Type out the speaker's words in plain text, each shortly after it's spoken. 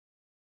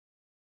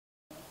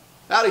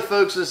Howdy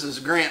folks, this is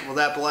Grant with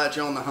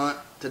Appalachia on the Hunt.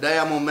 Today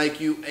I'm going to make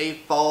you a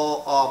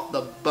fall off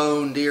the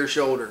bone deer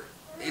shoulder.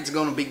 It's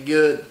going to be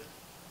good.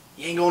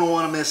 You ain't going to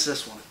want to miss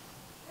this one.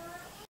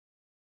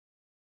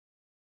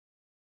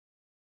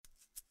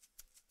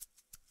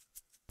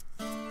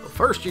 Well,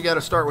 first you got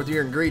to start with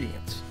your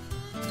ingredients.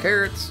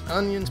 Carrots,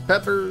 onions,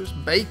 peppers,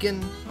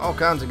 bacon, all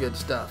kinds of good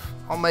stuff.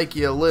 I'll make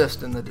you a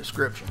list in the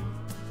description.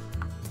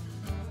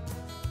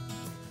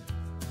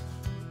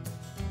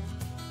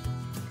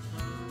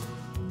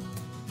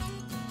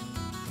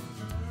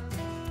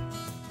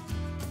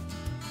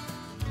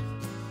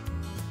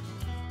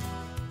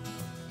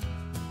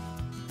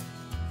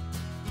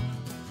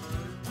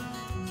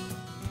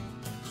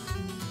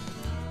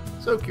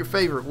 Soak your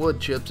favorite wood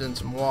chips in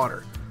some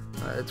water.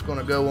 It's going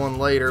to go on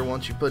later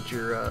once you put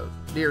your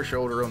deer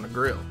shoulder on the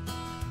grill.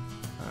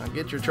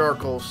 Get your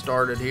charcoal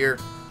started here.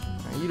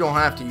 You don't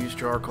have to use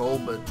charcoal,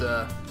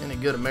 but any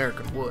good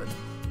American would.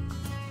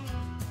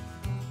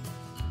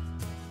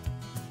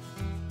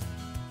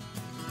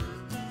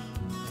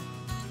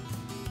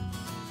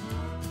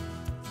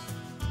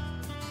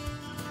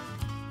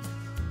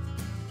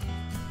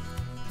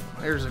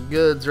 Here's the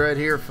goods right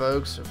here,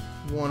 folks.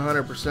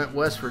 100%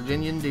 West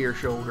Virginian deer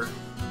shoulder.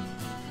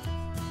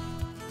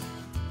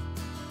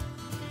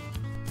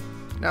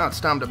 Now it's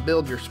time to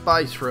build your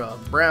spice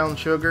rub. Brown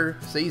sugar,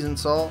 seasoned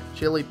salt,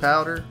 chili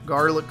powder,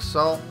 garlic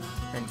salt,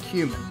 and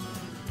cumin.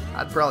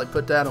 I'd probably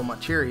put that on my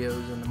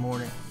Cheerios in the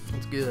morning.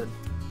 It's good.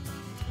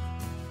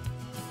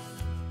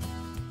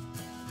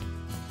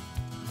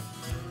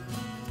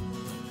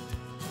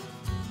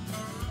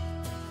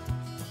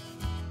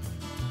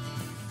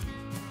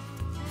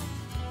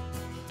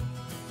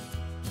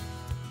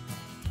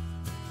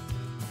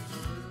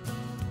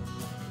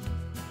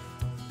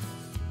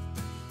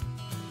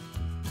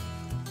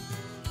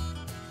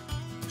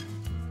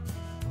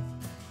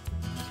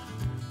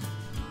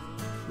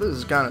 This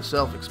is kind of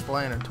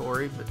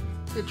self-explanatory, but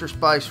get your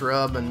spice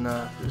rub and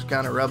just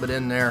kind of rub it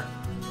in there.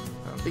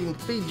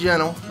 Be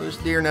gentle. This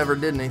deer never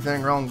did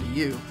anything wrong to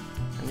you,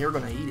 and you're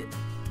going to eat it.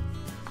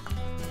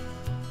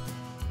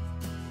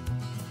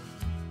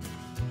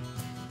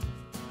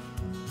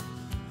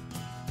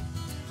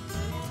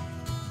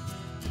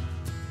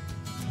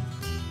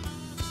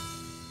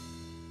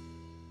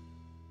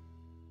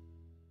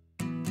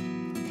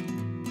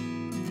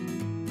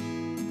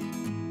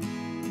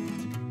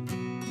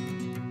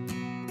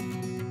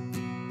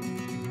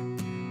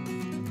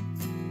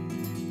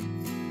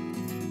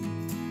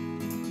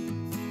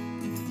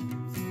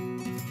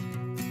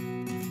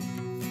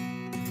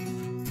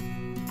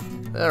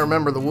 I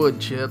remember the wood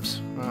chips.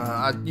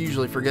 I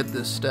usually forget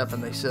this step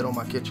and they sit on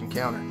my kitchen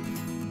counter.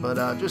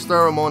 But just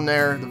throw them on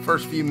there. The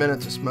first few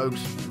minutes of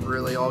smoke's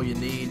really all you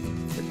need.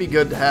 It'd be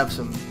good to have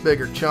some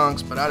bigger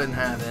chunks, but I didn't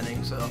have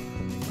any, so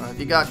if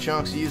you got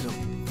chunks, use them.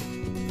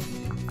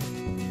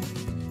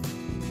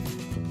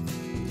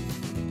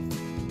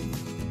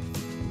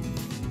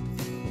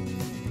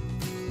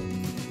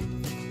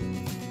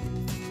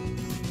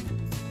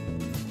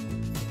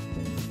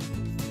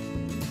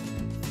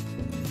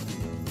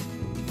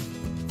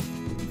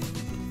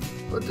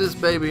 Put this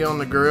baby on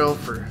the grill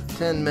for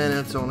 10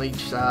 minutes on each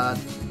side.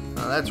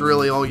 That's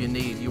really all you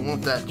need. You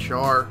want that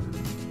char.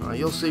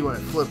 You'll see when it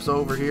flips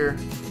over here.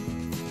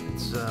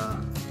 It's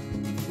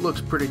looks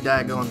pretty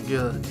daggone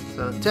good.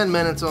 So 10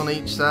 minutes on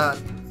each side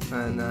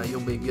and you'll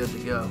be good to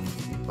go.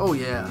 Oh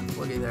yeah,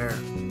 looky there.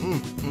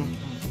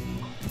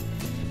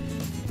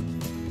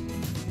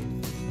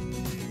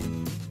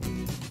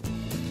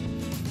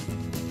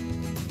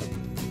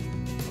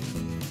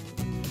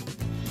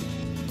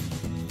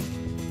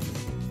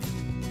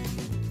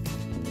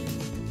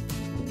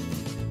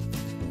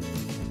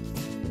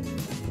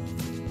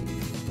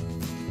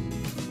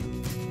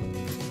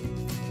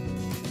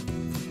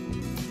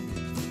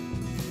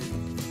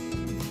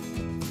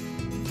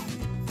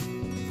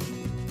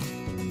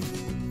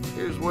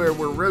 Here's where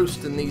we're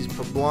roasting these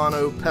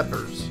Poblano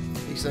peppers.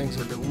 These things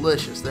are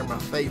delicious. They're my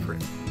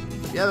favorite.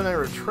 If you haven't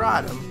ever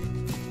tried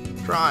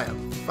them, try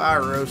them.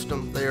 Fire roast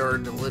them. They are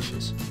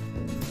delicious.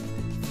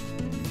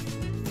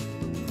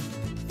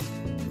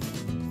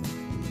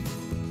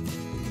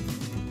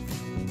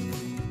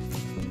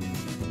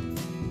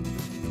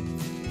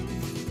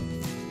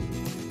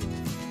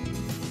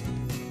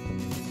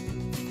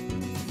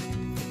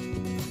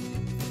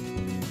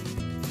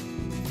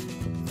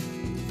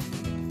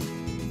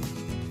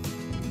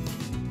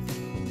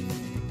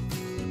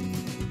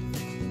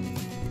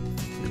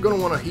 You're going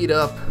to want to heat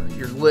up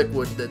your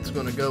liquid that's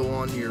going to go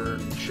on your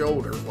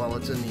shoulder while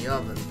it's in the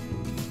oven.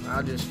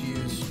 I just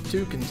use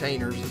 2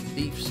 containers of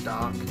beef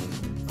stock,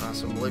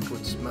 some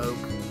liquid smoke,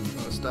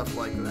 stuff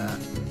like that.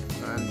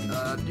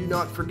 And do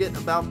not forget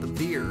about the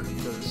beer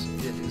because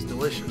it is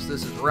delicious.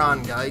 This is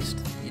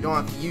Rheingeist. You don't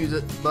have to use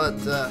it, but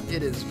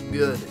it is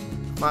good.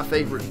 My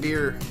favorite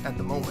beer at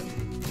the moment.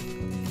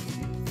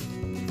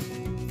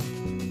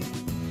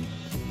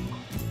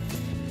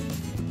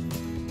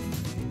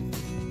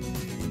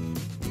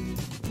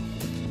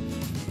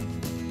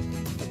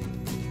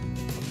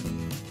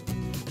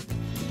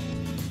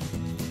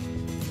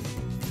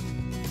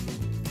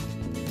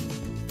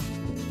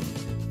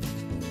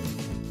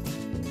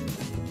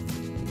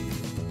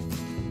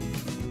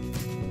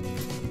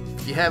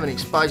 you have any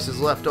spices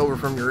left over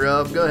from your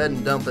rub, go ahead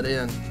and dump it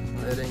in.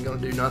 It ain't gonna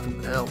do nothing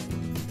but help.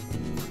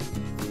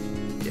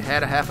 If you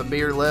had a half a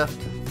beer left,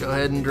 go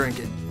ahead and drink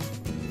it.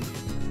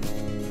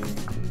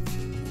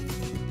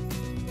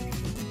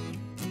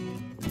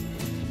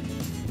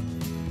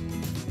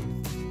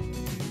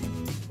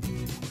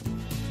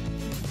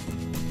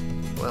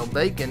 Well,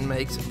 bacon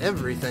makes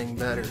everything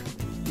better.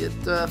 Get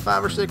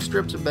 5 or 6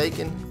 strips of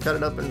bacon, cut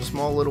it up into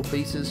small little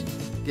pieces,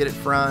 get it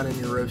frying in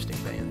your roasting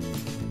pan.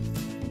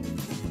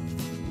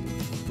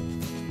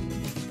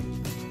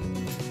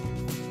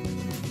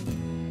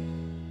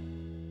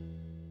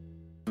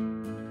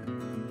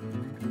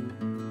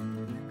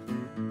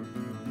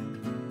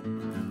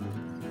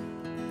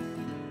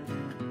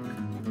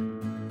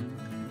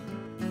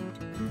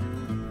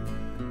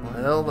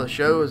 Well, the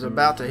show is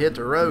about to hit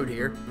the road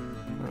here.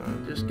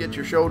 Just get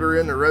your shoulder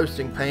in the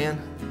roasting pan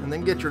and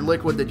then get your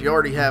liquid that you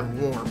already have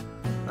warm.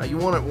 You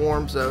want it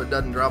warm so it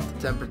doesn't drop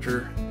the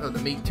temperature of the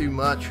meat too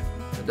much.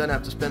 It doesn't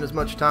have to spend as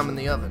much time in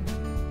the oven.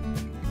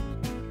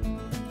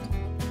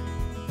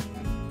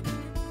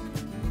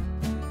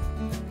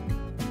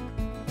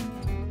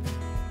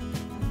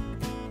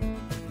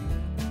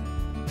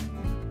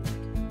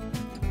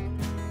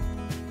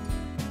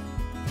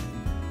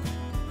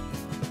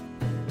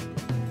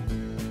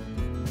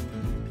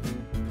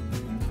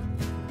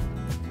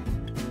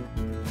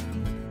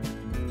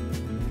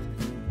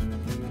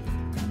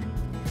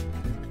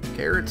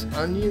 Carrots,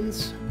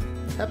 onions,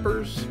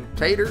 peppers,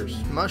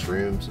 taters,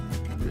 mushrooms,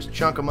 just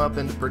chunk them up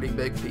into pretty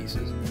big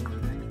pieces.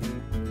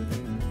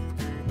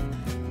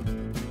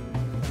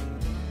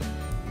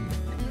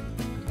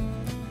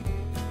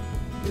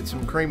 Get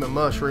some cream of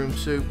mushroom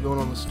soup going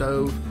on the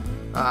stove.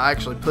 I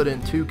actually put in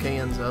 2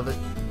 cans of it.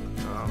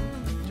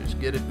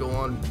 Just get it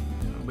going.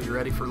 It'll be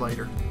ready for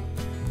later.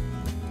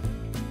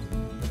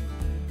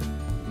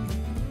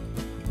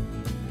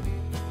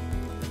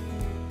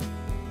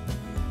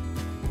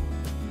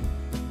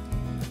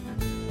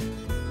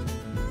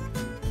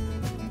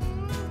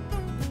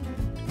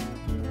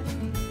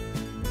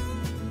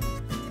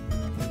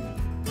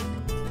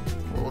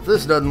 If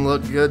this doesn't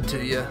look good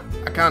to you,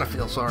 I kind of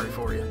feel sorry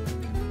for you.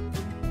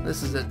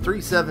 This is at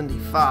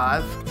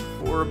 375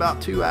 for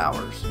about 2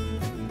 hours.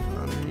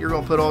 You're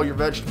going to put all your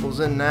vegetables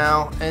in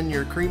now and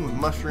your cream of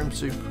mushroom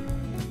soup.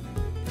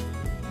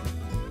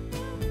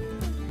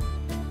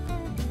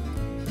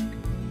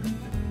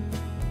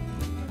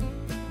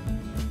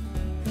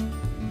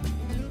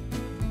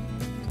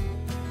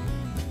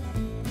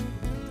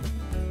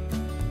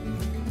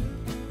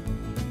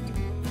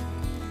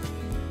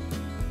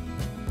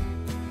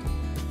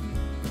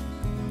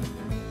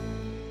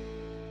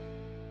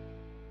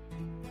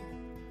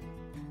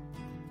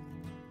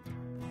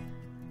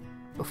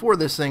 Before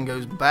this thing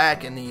goes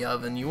back in the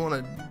oven, you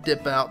want to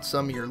dip out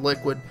some of your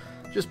liquid.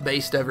 Just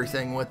baste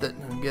everything with it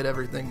and get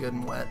everything good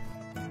and wet.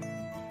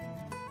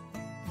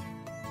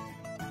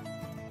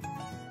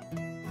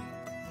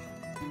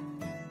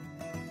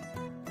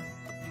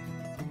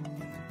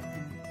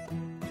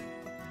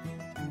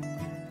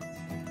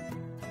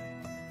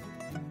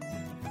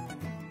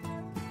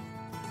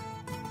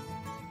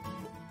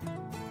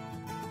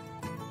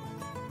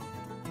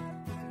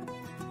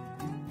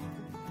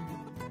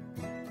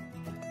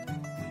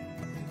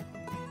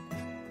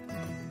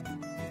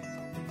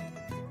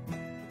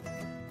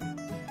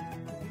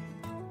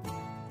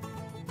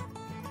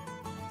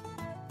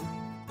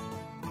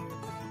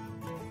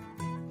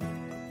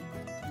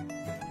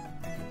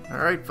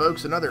 Alright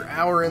folks, another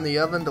hour in the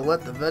oven to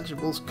let the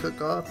vegetables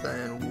cook up,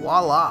 and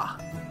voila!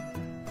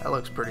 That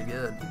looks pretty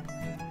good.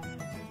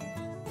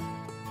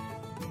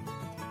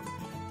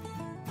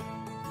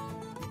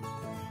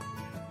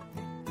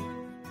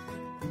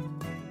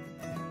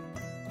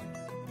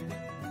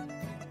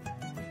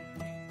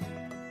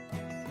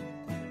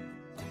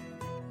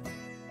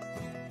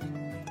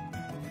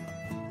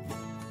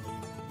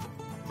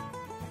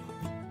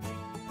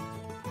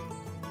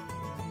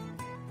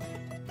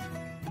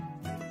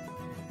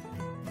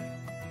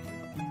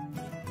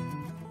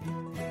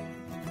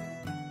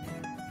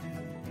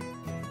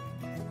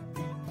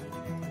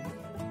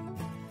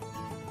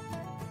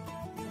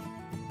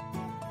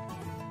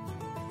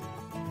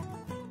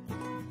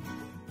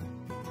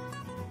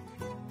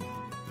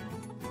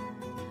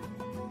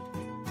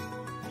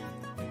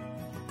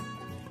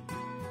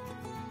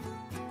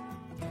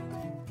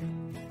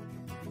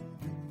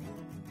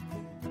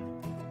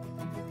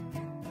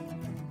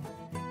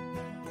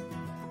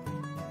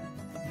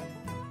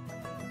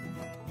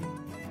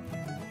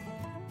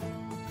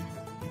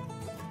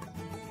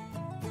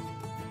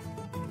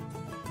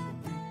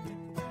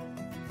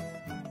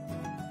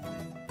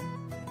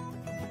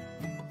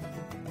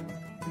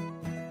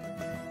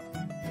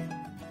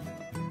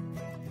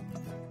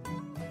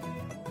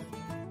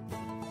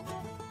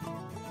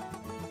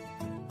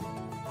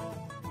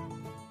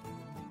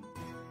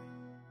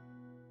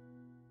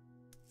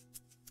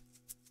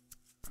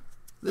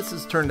 This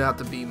has turned out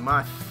to be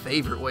my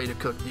favorite way to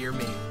cook deer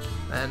meat,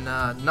 and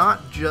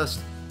not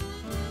just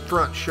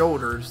front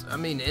shoulders, I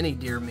mean any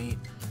deer meat.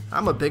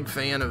 I'm a big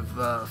fan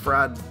of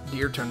fried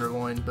deer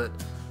tenderloin, but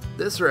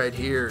this right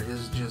here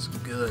is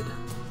just good.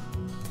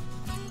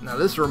 Now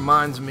this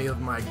reminds me of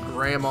my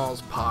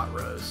grandma's pot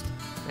roast.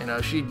 You know,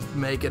 she'd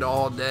make it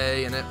all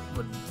day and it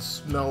would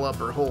smell up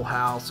her whole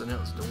house and it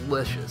was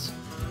delicious.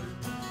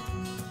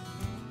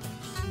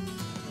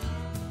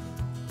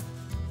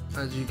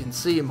 As you can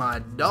see, my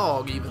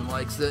dog even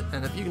likes it,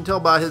 and if you can tell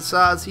by his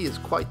size, he is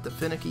quite the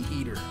finicky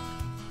eater.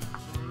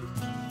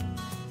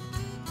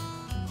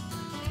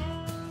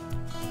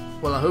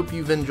 Well, I hope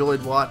you've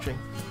enjoyed watching,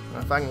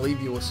 and if I can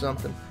leave you with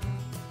something,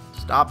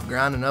 stop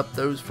grinding up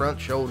those front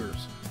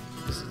shoulders.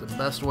 This is the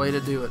best way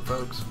to do it,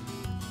 folks.